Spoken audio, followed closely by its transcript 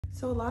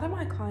So a lot of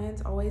my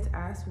clients always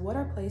ask what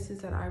are places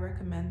that I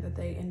recommend that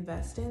they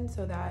invest in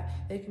so that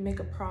they can make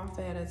a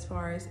profit as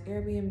far as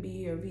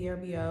Airbnb or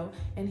VRBO.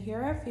 And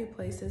here are a few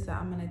places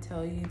that I'm going to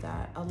tell you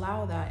that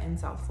allow that in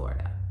South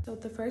Florida. So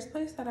the first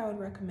place that I would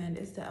recommend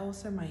is the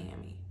Elser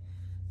Miami.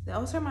 The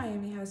Elser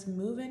Miami has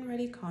move-in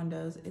ready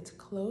condos. It's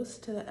close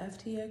to the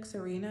FTX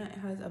arena. It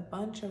has a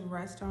bunch of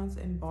restaurants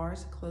and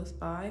bars close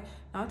by.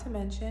 Not to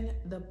mention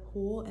the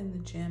pool and the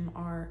gym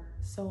are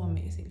so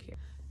amazing here.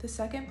 The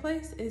second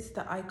place is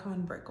the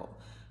Icon Brickell.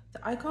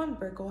 The Icon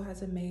Brickell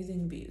has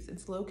amazing views.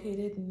 It's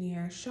located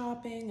near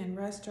shopping and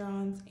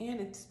restaurants, and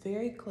it's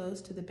very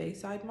close to the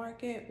Bayside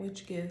Market,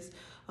 which gives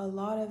a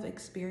lot of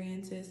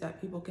experiences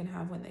that people can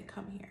have when they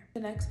come here.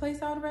 The next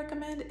place I would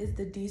recommend is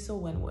the Diesel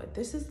Wynwood.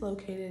 This is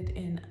located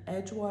in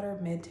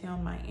Edgewater,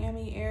 Midtown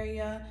Miami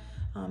area.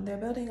 They're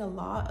building a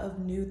lot of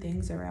new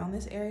things around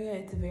this area.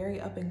 It's very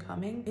up and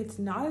coming. It's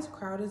not as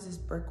crowded as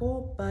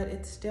Brickell, but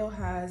it still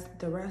has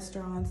the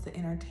restaurants, the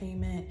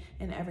entertainment,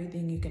 and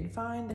everything you can find.